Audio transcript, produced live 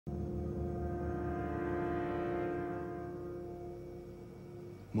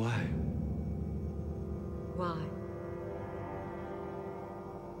Why? Why?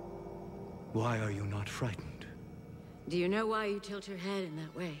 Why are you not frightened? Do you know why you tilt your head in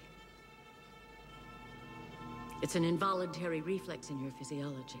that way? It's an involuntary reflex in your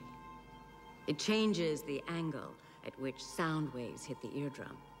physiology. It changes the angle at which sound waves hit the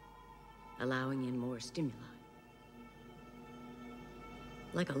eardrum, allowing in more stimuli.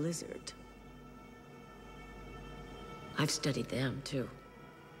 Like a lizard. I've studied them, too.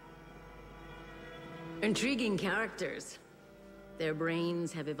 Intriguing characters. Their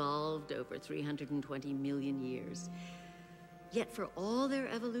brains have evolved over 320 million years. Yet for all their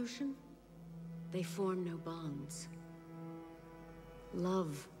evolution, they form no bonds.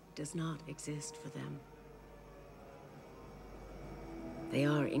 Love does not exist for them. They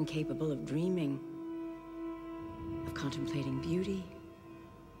are incapable of dreaming, of contemplating beauty,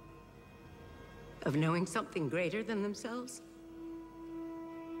 of knowing something greater than themselves.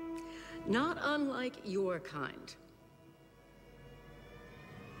 Not unlike your kind.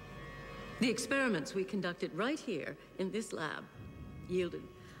 The experiments we conducted right here in this lab yielded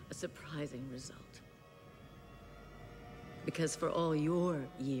a surprising result. Because for all your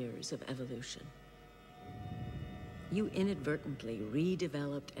years of evolution, you inadvertently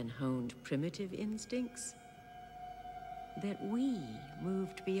redeveloped and honed primitive instincts that we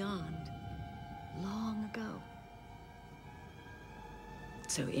moved beyond long ago.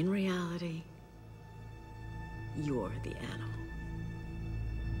 So in reality, you're the animal.